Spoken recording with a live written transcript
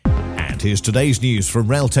And here's today's news from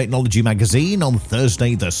Rail Technology magazine on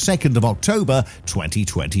Thursday, the 2nd of October,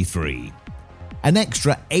 2023. An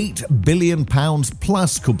extra £8 billion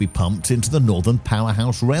plus could be pumped into the Northern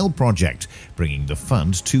Powerhouse Rail project, bringing the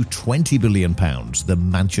fund to £20 billion, the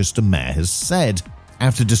Manchester Mayor has said.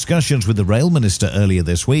 After discussions with the Rail Minister earlier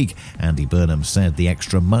this week, Andy Burnham said the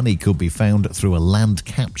extra money could be found through a land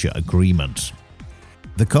capture agreement.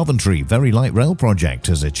 The Coventry Very Light Rail project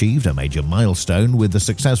has achieved a major milestone with the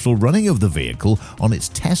successful running of the vehicle on its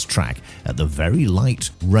test track at the Very Light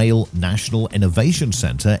Rail National Innovation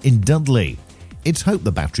Centre in Dudley. It's hoped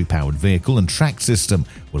the battery-powered vehicle and track system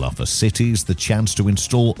will offer cities the chance to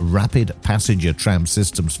install rapid passenger tram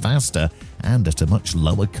systems faster and at a much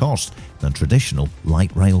lower cost than traditional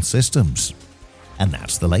light rail systems. And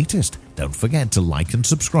that's the latest. Don't forget to like and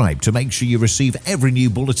subscribe to make sure you receive every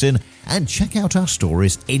new bulletin, and check out our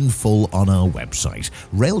stories in full on our website,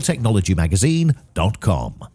 railtechnologymagazine.com.